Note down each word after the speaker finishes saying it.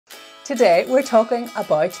Today we're talking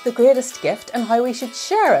about the greatest gift and how we should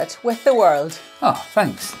share it with the world. Oh,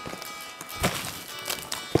 thanks.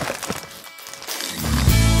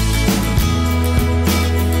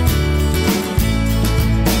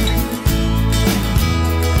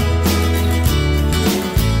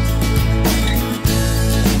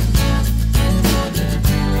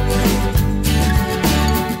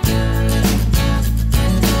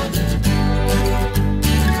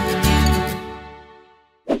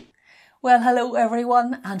 Well, hello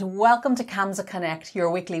everyone and welcome to CAMSA Connect, your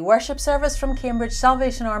weekly worship service from Cambridge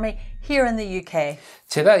Salvation Army here in the UK.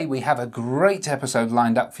 Today we have a great episode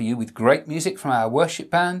lined up for you with great music from our worship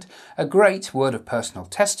band, a great word of personal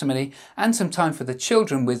testimony and some time for the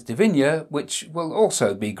children with Divinia, which will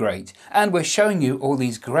also be great. And we're showing you all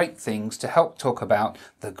these great things to help talk about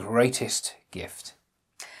the greatest gift.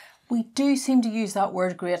 We do seem to use that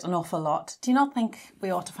word great an awful lot. Do you not think we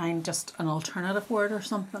ought to find just an alternative word or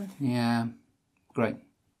something? Yeah, great.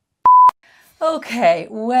 Okay,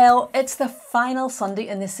 well, it's the final Sunday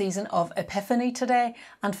in the season of Epiphany today,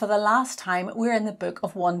 and for the last time we're in the book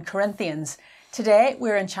of 1 Corinthians. Today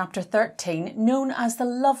we're in chapter 13, known as the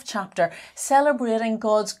love chapter, celebrating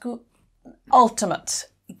God's ultimate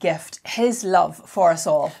gift, his love for us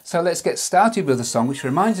all. So let's get started with a song which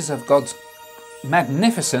reminds us of God's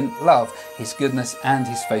magnificent love, his goodness and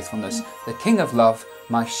his faithfulness. The King of Love,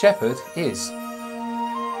 my shepherd is.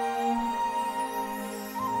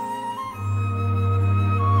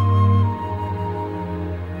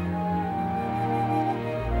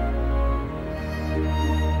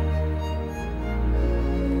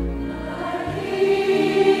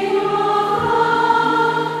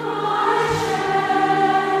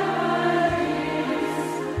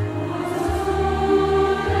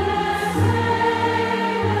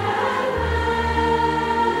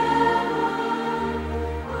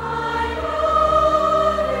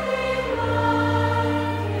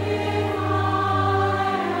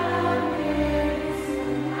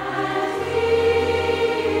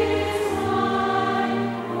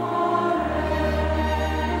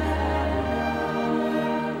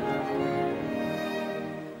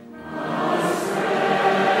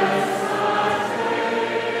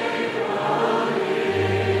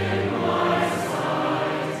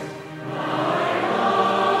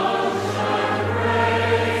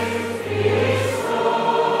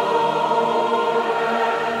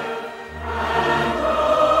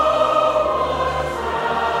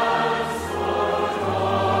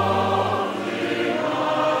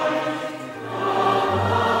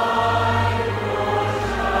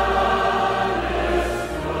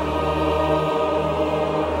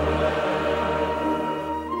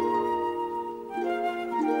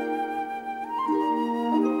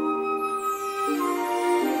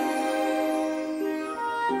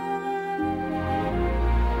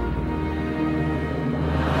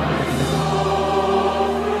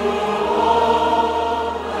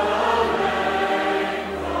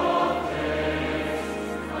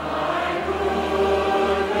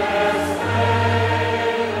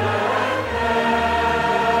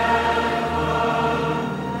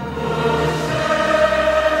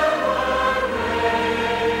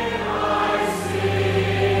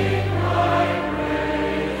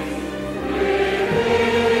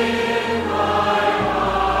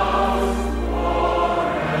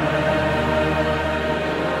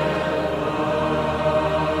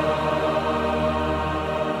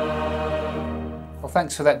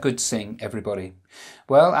 Thanks for that good sing, everybody.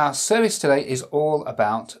 Well, our service today is all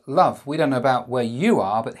about love. We don't know about where you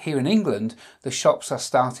are, but here in England, the shops are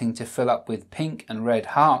starting to fill up with pink and red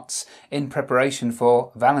hearts in preparation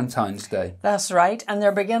for Valentine's Day. That's right, and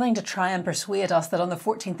they're beginning to try and persuade us that on the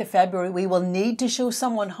 14th of February we will need to show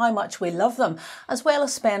someone how much we love them, as well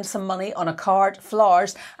as spend some money on a card,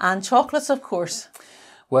 flowers and chocolates, of course.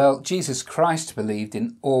 Well, Jesus Christ believed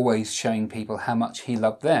in always showing people how much he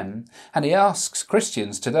loved them, and he asks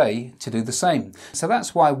Christians today to do the same. So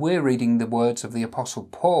that's why we're reading the words of the Apostle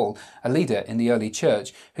Paul, a leader in the early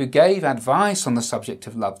church, who gave advice on the subject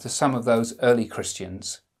of love to some of those early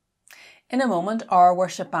Christians. In a moment, our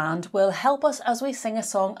worship band will help us as we sing a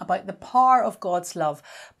song about the power of God's love.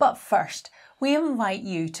 But first, we invite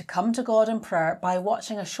you to come to God in prayer by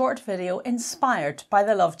watching a short video inspired by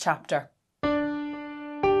the love chapter.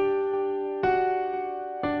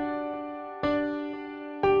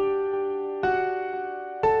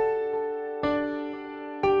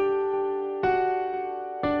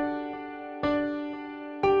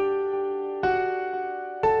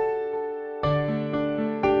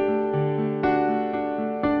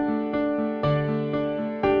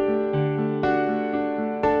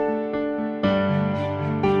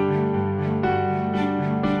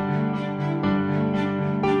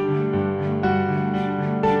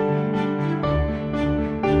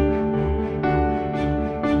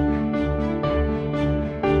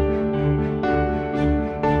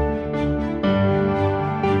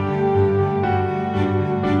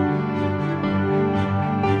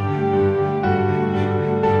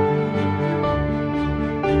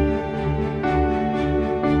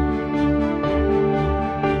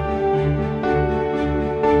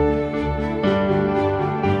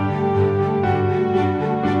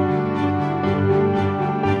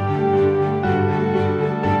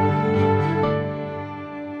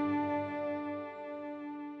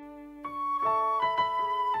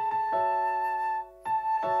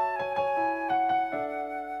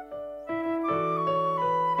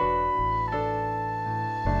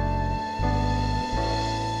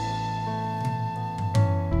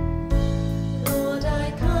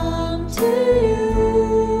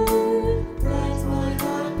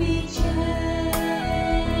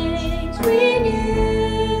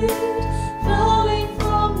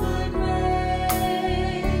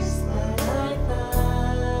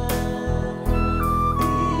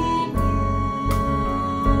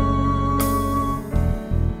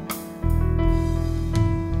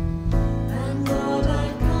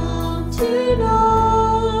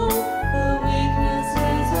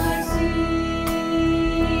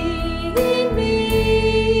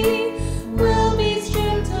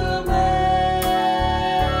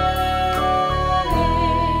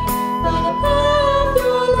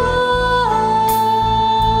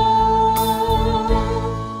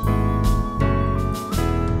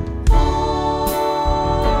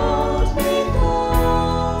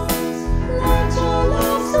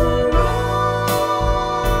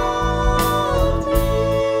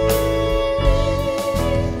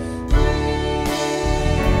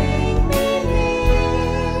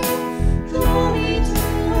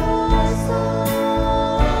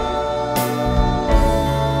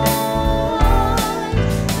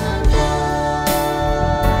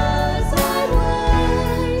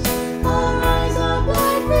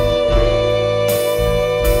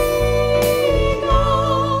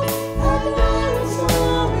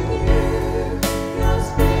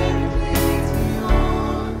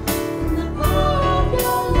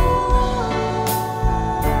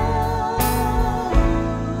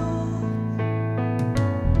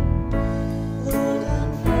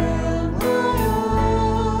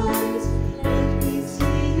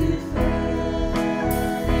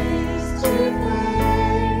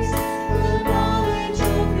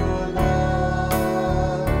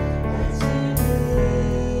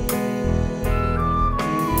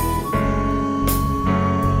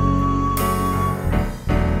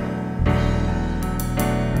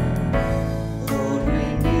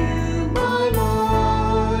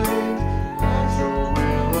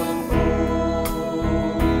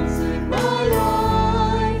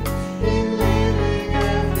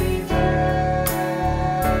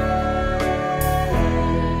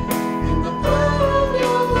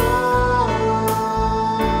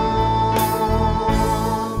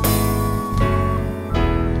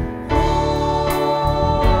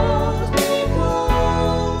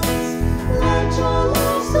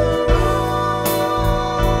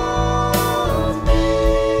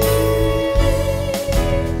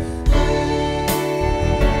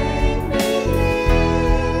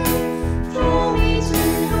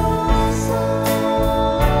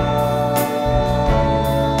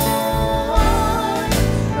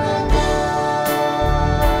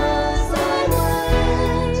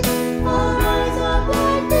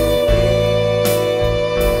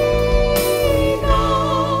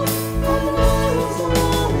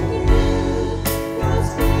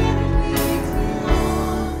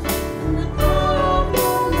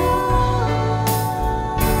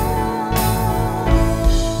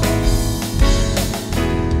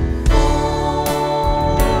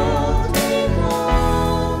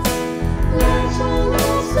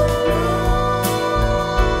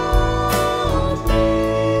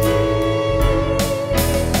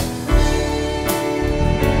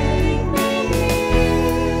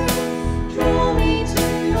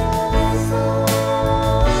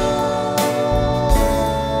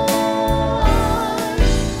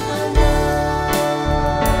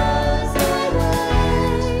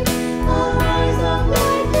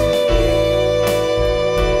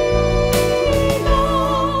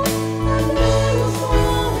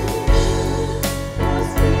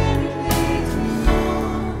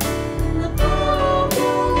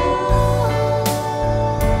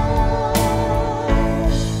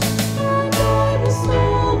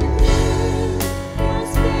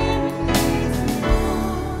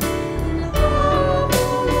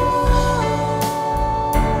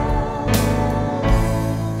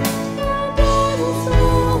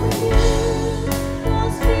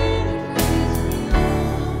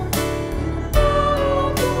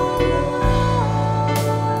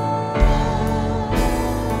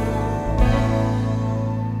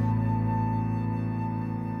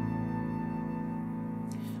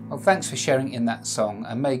 thanks for sharing in that song,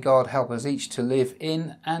 and may God help us each to live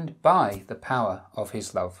in and by the power of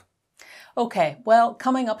his love. OK, well,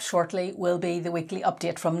 coming up shortly will be the weekly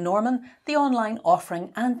update from Norman, the online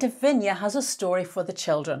offering, and Davinia has a story for the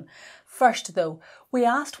children. First though, we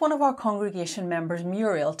asked one of our congregation members,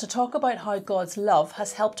 Muriel, to talk about how God's love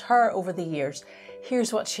has helped her over the years.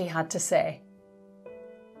 Here's what she had to say.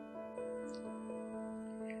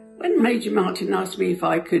 When Major Martin asked me if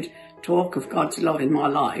I could talk of God's love in my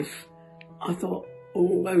life, I thought,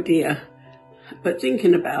 oh dear. But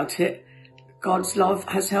thinking about it, God's love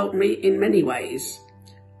has helped me in many ways.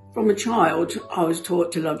 From a child, I was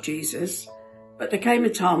taught to love Jesus, but there came a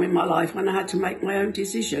time in my life when I had to make my own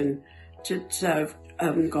decision to serve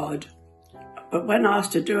God. But when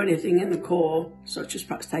asked to do anything in the corps, such as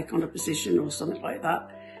perhaps take on a position or something like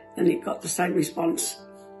that, then it got the same response,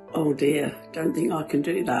 oh dear, don't think I can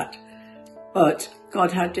do that. But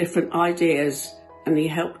God had different ideas and he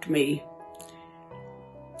helped me.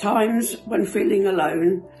 Times when feeling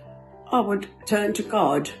alone, I would turn to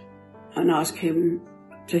God and ask him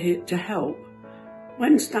to help.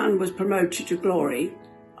 When Stan was promoted to glory,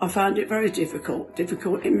 I found it very difficult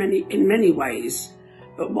in many ways.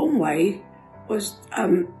 But one way was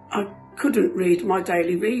I couldn't read my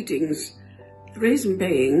daily readings. The reason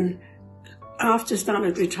being, after Stan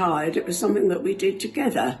had retired, it was something that we did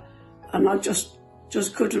together, and I just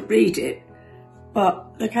couldn't read it.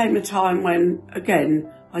 But there came a time when,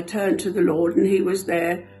 again, I turned to the Lord and he was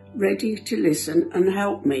there, ready to listen and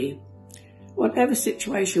help me. Whatever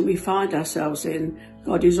situation we find ourselves in,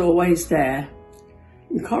 God is always there.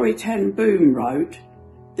 And Corrie ten Boom wrote,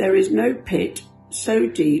 "There is no pit so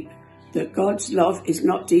deep that God's love is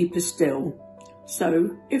not deeper still."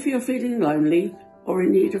 So if you're feeling lonely or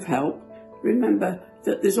in need of help, remember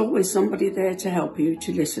that there's always somebody there to help you,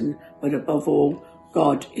 to listen, but above all,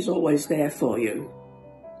 God is always there for you.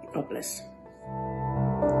 God bless.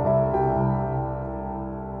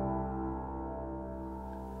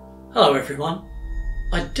 Hello everyone.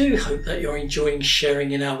 I do hope that you're enjoying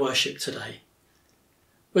sharing in our worship today.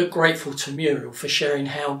 We're grateful to Muriel for sharing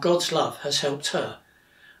how God's love has helped her,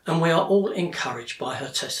 and we are all encouraged by her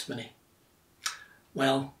testimony.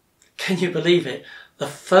 Well, can you believe it? The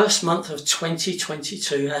first month of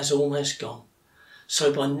 2022 has almost gone.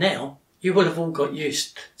 So by now, you will have all got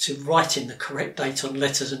used to writing the correct date on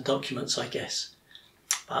letters and documents, I guess.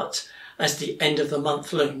 But as the end of the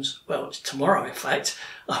month looms, well, it's tomorrow in fact,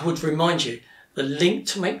 I would remind you the link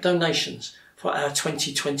to make donations for our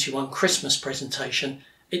 2021 Christmas presentation,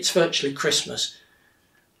 It's Virtually Christmas,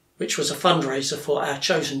 which was a fundraiser for our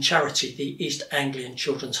chosen charity, the East Anglian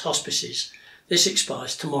Children's Hospices. This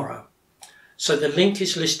expires tomorrow. So the link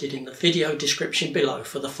is listed in the video description below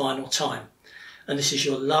for the final time, and this is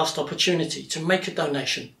your last opportunity to make a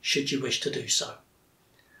donation should you wish to do so.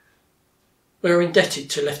 We're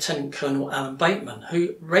indebted to Lieutenant Colonel Alan Bateman,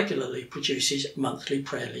 who regularly produces monthly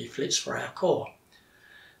prayer leaflets for our Corps.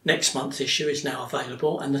 Next month's issue is now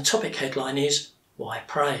available, and the topic headline is Why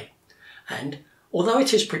Pray? And although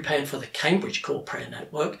it is prepared for the Cambridge Corps Prayer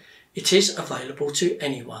Network, it is available to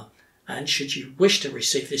anyone. And should you wish to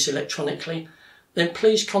receive this electronically, then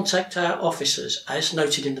please contact our officers as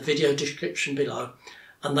noted in the video description below,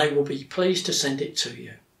 and they will be pleased to send it to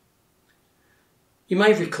you. You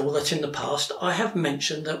may recall that in the past I have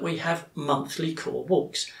mentioned that we have monthly Corps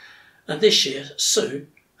walks, and this year Sue,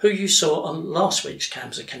 who you saw on last week's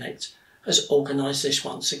CAMSA Connect, has organised this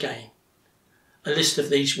once again. A list of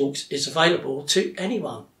these walks is available to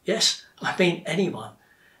anyone. Yes, I mean anyone.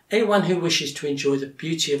 Anyone who wishes to enjoy the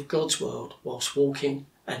beauty of God's world whilst walking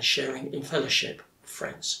and sharing in fellowship with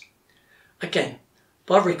friends. Again,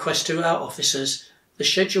 by request to our officers, the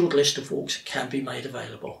scheduled list of walks can be made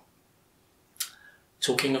available.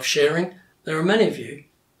 Talking of sharing, there are many of you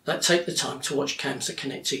that take the time to watch CAMSA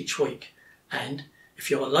Connect each week, and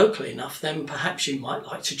if you are local enough, then perhaps you might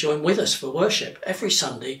like to join with us for worship every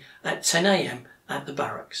Sunday at 10 AM at the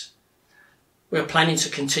barracks. We are planning to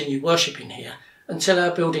continue worshipping here until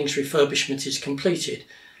our building's refurbishment is completed,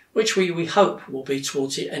 which we hope will be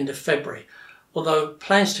towards the end of February, although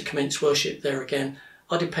plans to commence worship there again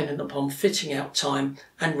are dependent upon fitting out time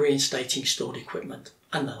and reinstating stored equipment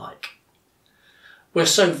and the like. We're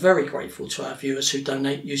so very grateful to our viewers who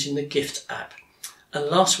donate using the Givt app, and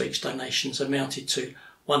last week's donations amounted to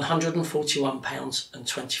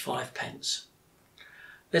 £141.25.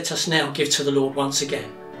 Let us now give to the Lord once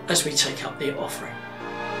again as we take up the offering.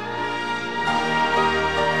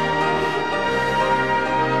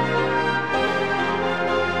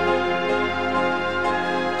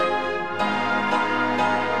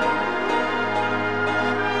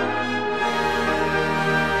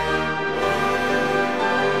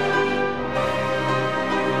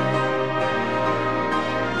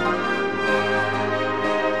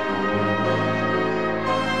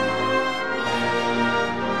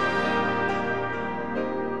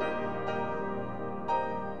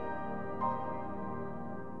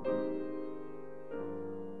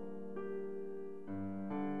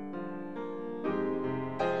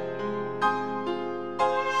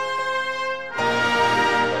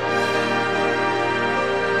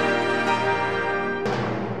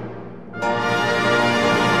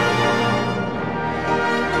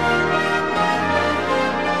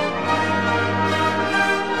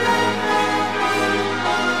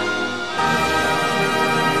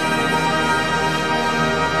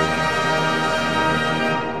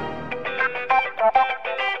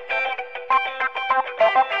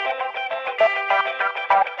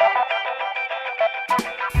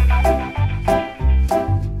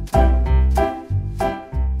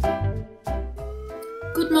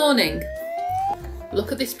 morning.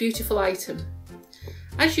 Look at this beautiful item.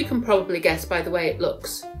 As you can probably guess by the way it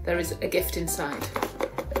looks, there is a gift inside.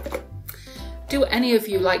 Do any of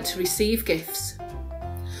you like to receive gifts?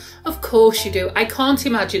 Of course you do. I can't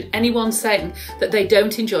imagine anyone saying that they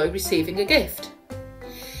don't enjoy receiving a gift.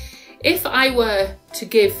 If I were to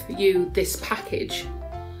give you this package,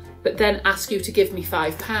 but then ask you to give me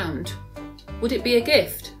 £5, would it be a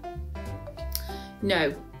gift?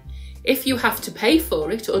 No. If you have to pay for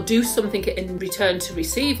it or do something in return to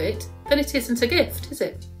receive it, then it isn't a gift, is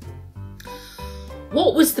it?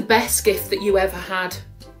 What was the best gift that you ever had?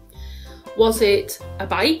 Was it a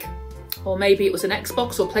bike? Or maybe it was an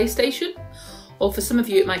Xbox or PlayStation? Or for some of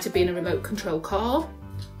you it might have been a remote control car?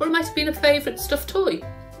 Or it might have been a favourite stuffed toy?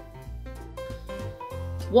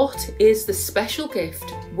 What is the special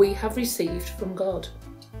gift we have received from God?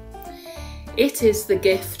 It is the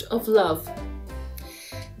gift of love.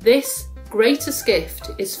 This greatest gift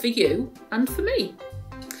is for you and for me.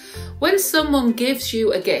 When someone gives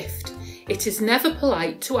you a gift, it is never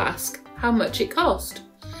polite to ask how much it cost.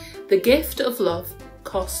 The gift of love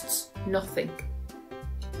costs nothing.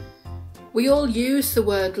 We all use the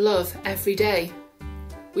word love every day.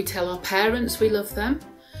 We tell our parents we love them.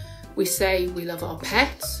 We say we love our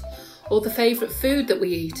pets or the favourite food that we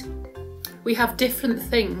eat. We have different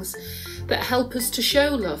things that help us to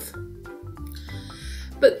show love.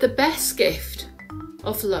 But the best gift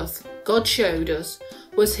of love God showed us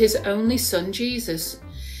was his only son, Jesus.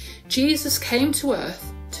 Jesus came to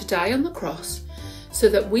earth to die on the cross so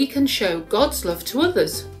that we can show God's love to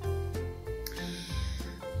others.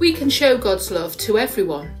 We can show God's love to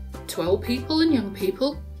everyone, to old people and young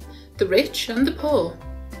people, the rich and the poor,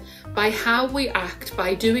 by how we act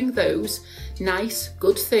by doing those nice,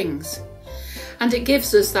 good things. And it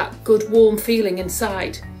gives us that good, warm feeling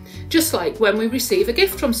inside, just like when we receive a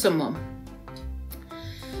gift from someone.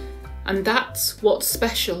 And that's what's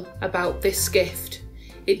special about this gift.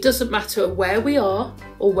 It doesn't matter where we are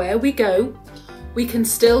or where we go, we can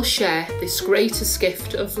still share this greatest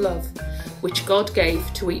gift of love, which God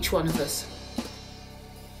gave to each one of us.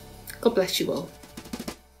 God bless you all.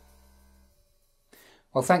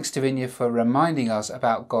 Well, thanks to Vinya for reminding us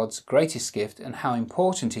about God's greatest gift and how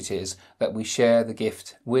important it is that we share the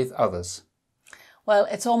gift with others. Well,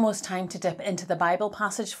 it's almost time to dip into the Bible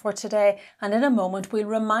passage for today, and in a moment we'll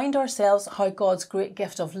remind ourselves how God's great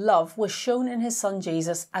gift of love was shown in his son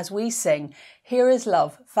Jesus as we sing, "Here is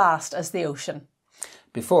love, vast as the ocean."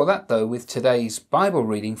 Before that though, with today's Bible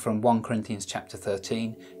reading from 1 Corinthians chapter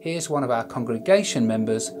 13, here's one of our congregation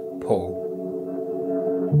members, Paul.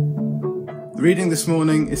 The reading this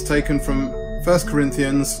morning is taken from 1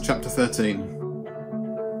 Corinthians chapter 13.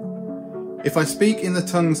 If I speak in the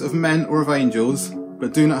tongues of men or of angels,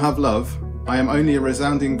 but do not have love, I am only a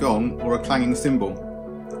resounding gong or a clanging cymbal.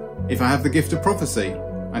 If I have the gift of prophecy,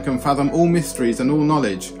 and can fathom all mysteries and all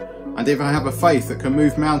knowledge, and if I have a faith that can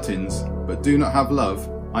move mountains, but do not have love,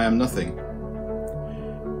 I am nothing.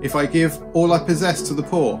 If I give all I possess to the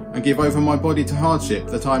poor, and give over my body to hardship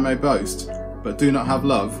that I may boast, but do not have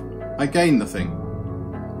love, I gain nothing.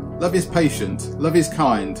 Love is patient, love is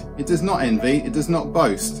kind, it does not envy, it does not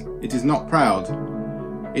boast, it is not proud,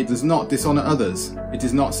 it does not dishonour others, it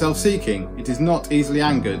is not self-seeking, it is not easily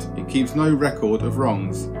angered, it keeps no record of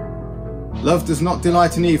wrongs. Love does not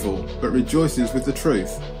delight in evil, but rejoices with the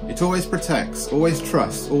truth. It always protects, always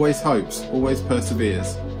trusts, always hopes, always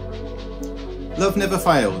perseveres. Love never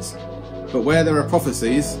fails, but where there are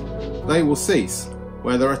prophecies, they will cease.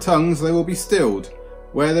 Where there are tongues, they will be stilled.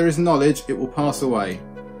 Where there is knowledge, it will pass away.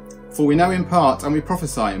 For we know in part and we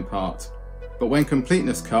prophesy in part. But when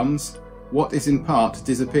completeness comes, what is in part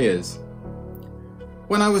disappears.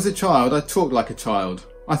 When I was a child, I talked like a child.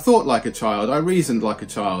 I thought like a child, I reasoned like a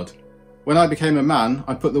child. When I became a man,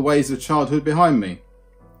 I put the ways of childhood behind me.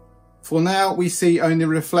 For now we see only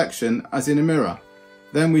reflection as in a mirror.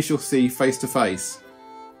 Then we shall see face to face.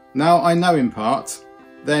 Now I know in part,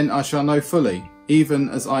 then I shall know fully, even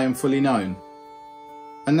as I am fully known.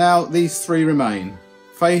 And now these three remain,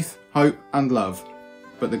 faith, hope and love.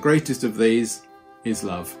 But the greatest of these is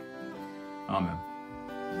love. Amen.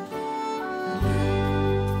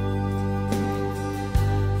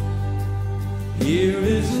 Here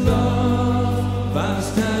is love,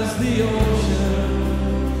 vast as the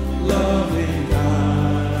ocean, loving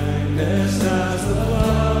kindness as the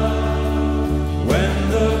flood.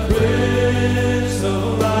 When the Prince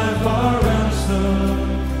of Life, our ransom,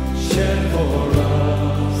 shed for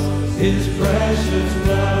us his precious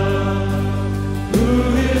blood, who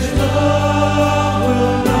his love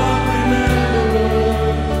will not remember,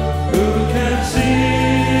 who can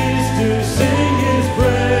cease to sing his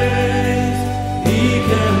praise. He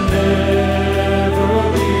can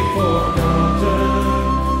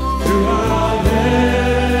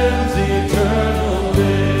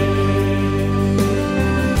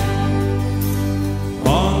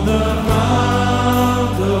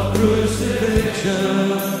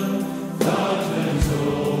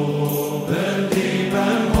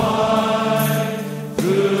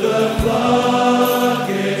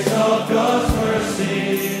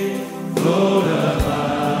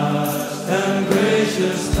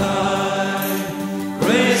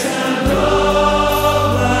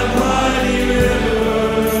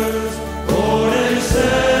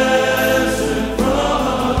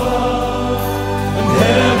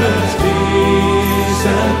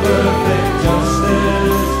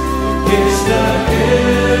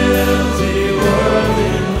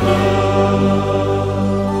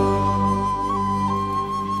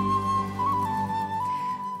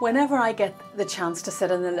Whenever I get the chance to sit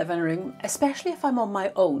in the living room, especially if I'm on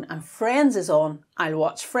my own and Friends is on, I'll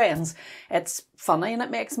watch Friends. It's funny and it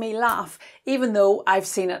makes me laugh, even though I've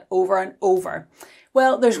seen it over and over.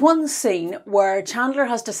 Well, there's one scene where Chandler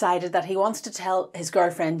has decided that he wants to tell his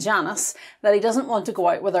girlfriend Janice that he doesn't want to go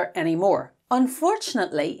out with her anymore.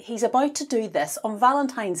 Unfortunately, he's about to do this on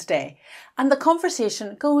Valentine's Day, and the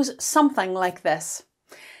conversation goes something like this.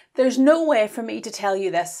 There's no way for me to tell you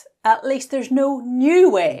this. At least there's no new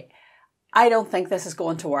way. I don't think this is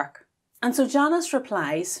going to work. And so Janice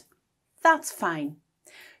replies, that's fine.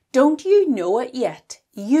 Don't you know it yet?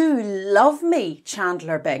 You love me,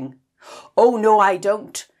 Chandler Bing. Oh no, I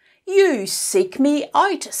don't. You seek me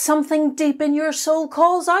out. Something deep in your soul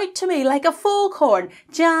calls out to me like a foghorn.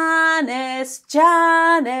 Janice,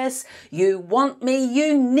 Janice, you want me,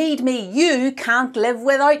 you need me, you can't live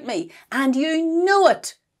without me. And you know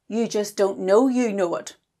it. You just don't know you know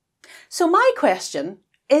it. So my question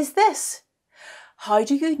is this. How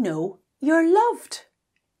do you know you're loved?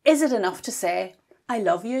 Is it enough to say, I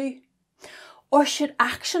love you? Or should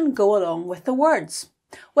action go along with the words?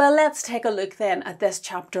 Well, let's take a look then at this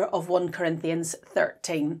chapter of 1 Corinthians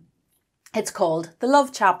 13. It's called the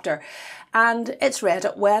love chapter and it's read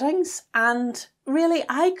at weddings, and really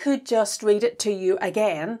I could just read it to you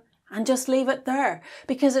again and just leave it there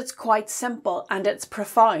because it's quite simple and it's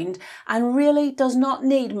profound and really does not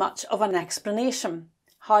need much of an explanation.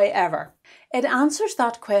 However, it answers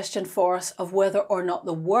that question for us of whether or not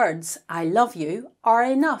the words, I love you, are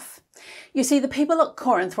enough. You see, the people at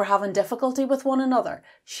Corinth were having difficulty with one another.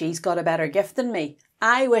 She's got a better gift than me.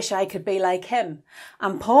 I wish I could be like him.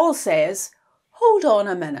 And Paul says, hold on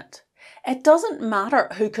a minute. It doesn't matter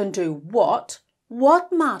who can do what.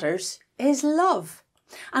 What matters is love.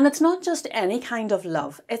 And it's not just any kind of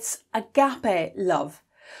love, it's agape love,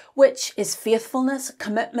 which is faithfulness,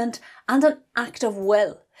 commitment, and an act of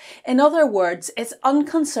will. In other words, it's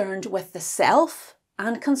unconcerned with the self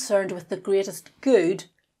and concerned with the greatest good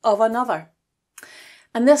of another.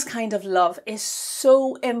 And this kind of love is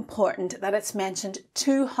so important that it's mentioned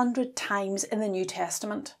 200 times in the New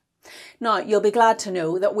Testament. Now, you'll be glad to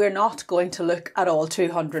know that we're not going to look at all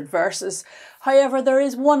 200 verses. However, there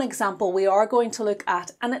is one example we are going to look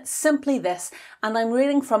at, and it's simply this, and I'm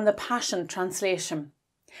reading from the Passion Translation.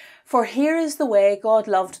 For here is the way God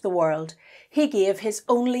loved the world. He gave his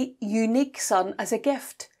only unique Son as a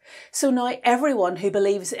gift. So now everyone who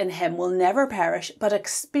believes in him will never perish, but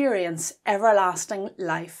experience everlasting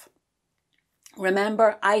life.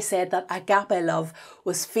 Remember, I said that agape love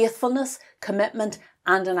was faithfulness, commitment,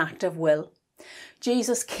 and an act of will.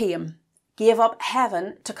 Jesus came, gave up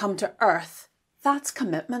heaven to come to earth. That's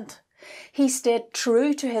commitment. He stayed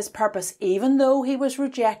true to his purpose even though he was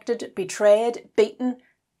rejected, betrayed, beaten.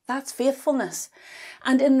 That's faithfulness.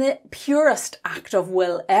 And in the purest act of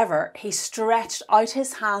will ever, he stretched out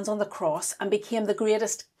his hands on the cross and became the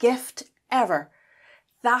greatest gift ever.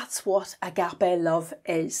 That's what agape love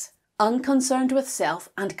is. Unconcerned with self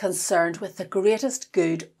and concerned with the greatest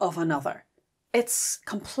good of another. It's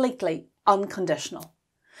completely unconditional.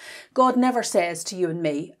 God never says to you and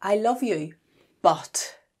me, I love you,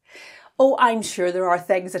 but... Oh, I'm sure there are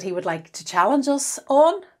things that he would like to challenge us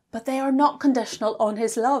on, but they are not conditional on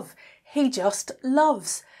his love. He just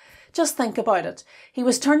loves. Just think about it. He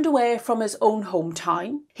was turned away from his own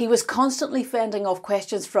hometown. He was constantly fending off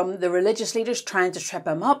questions from the religious leaders trying to trip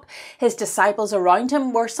him up. His disciples around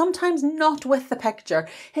him were sometimes not with the picture.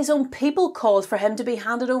 His own people called for him to be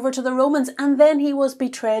handed over to the Romans, and then he was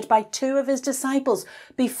betrayed by 2 of his disciples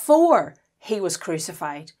before he was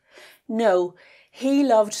crucified. No, he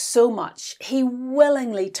loved so much. He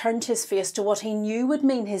willingly turned his face to what he knew would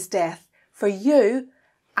mean his death for you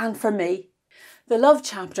and for me. The love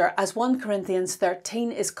chapter, as 1 Corinthians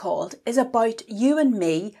 13 is called, is about you and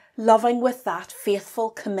me loving with that faithful,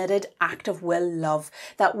 committed act of will love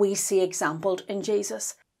that we see exampled in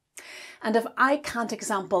Jesus. And if I can't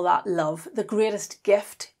example that love, the greatest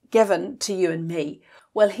gift given to you and me,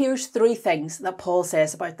 well, here's 3 things that Paul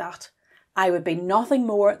says about that. I would be nothing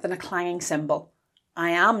more than a clanging cymbal. I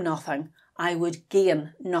am nothing. I would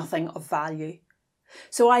gain nothing of value.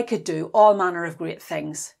 So I could do all manner of great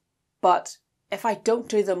things, but if I don't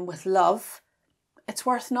do them with love, it's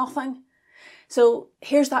worth nothing. So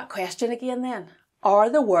here's that question again then. Are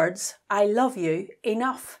the words, I love you,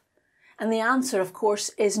 enough? And the answer, of course,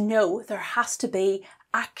 is no. There has to be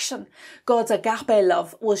action. God's agape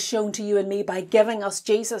love was shown to you and me by giving us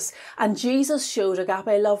Jesus. And Jesus showed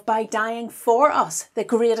agape love by dying for us, the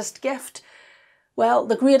greatest gift. Well,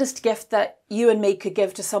 the greatest gift that you and me could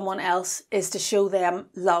give to someone else is to show them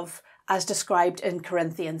love, as described in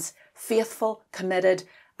Corinthians. Faithful, committed,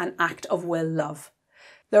 an act of will love.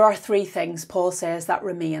 There are three things Paul says that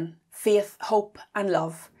remain: faith, hope and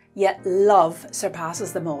love. Yet love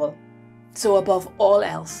surpasses them all. So above all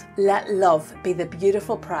else, let love be the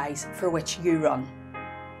beautiful prize for which you run.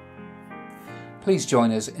 Please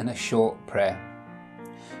join us in a short prayer.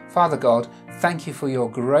 Father God, thank you for your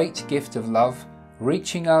great gift of love,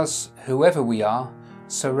 reaching us whoever we are,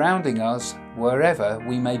 surrounding us wherever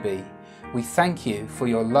we may be. We thank you for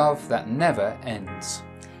your love that never ends.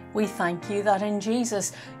 We thank you that in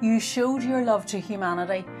Jesus you showed your love to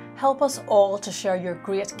humanity. Help us all to share your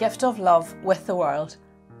great gift of love with the world.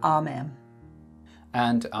 Amen.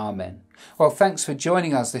 And amen. Well, thanks for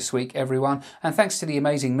joining us this week, everyone, and thanks to the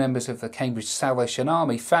amazing members of the Cambridge Salvation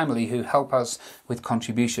Army family who help us with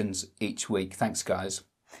contributions each week. Thanks, guys.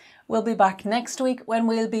 We'll be back next week when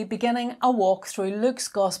we'll be beginning a walk through Luke's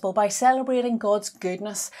Gospel by celebrating God's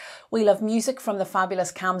goodness. We'll have music from the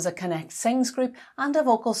fabulous CAMSA Connect Sings group and a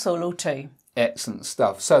vocal solo too. Excellent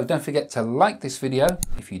stuff. So don't forget to like this video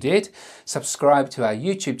if you did, subscribe to our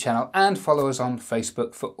YouTube channel and follow us on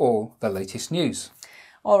Facebook for all the latest news.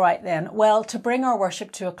 All right then, well, to bring our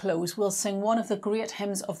worship to a close, we'll sing one of the great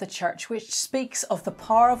hymns of the church which speaks of the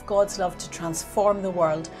power of God's love to transform the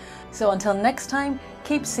world. So until next time,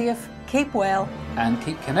 keep safe, keep well and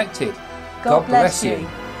keep connected. God bless you.